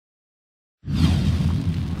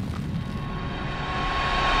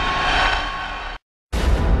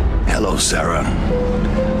Hello, Sarah.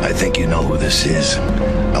 I think you know who this is.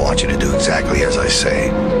 I want you to do exactly as I say.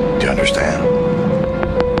 Do you understand?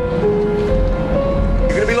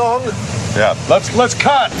 You gonna be long? Yeah, let's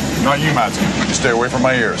cut. Not you, Madsen. You stay away from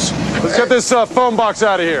my ears. Let's get this phone box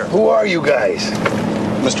out of here. Who are you guys?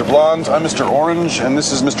 Mr. Blonde, I'm Mr. Orange, and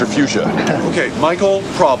this is Mr. Fuchsia. Okay, Michael,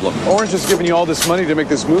 problem. Orange has given you all this money to make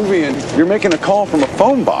this movie, and you're making a call from a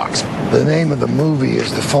phone box. The name of the movie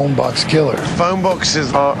is The Phone Box Killer. Phone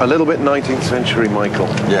boxes are a little bit 19th century, Michael.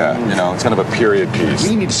 Yeah, you know, it's kind of a period piece.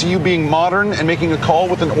 We need to see you being modern and making a call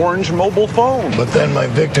with an Orange mobile phone. But then my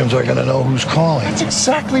victims are gonna know who's calling. That's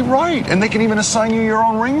exactly right. And they can even assign you your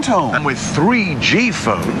own ringtone. And with 3G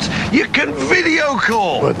phones, you can video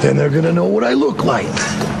call. But then they're gonna know what I look like.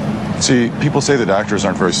 See, people say that actors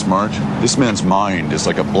aren't very smart. This man's mind is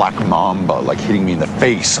like a black mamba, like hitting me in the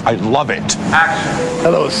face. I love it. Action.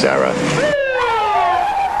 Hello, Sarah.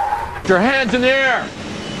 Your hands in the air!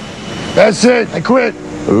 That's it. I quit.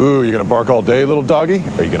 Ooh, you gonna bark all day, little doggy?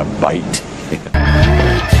 Or are you gonna bite?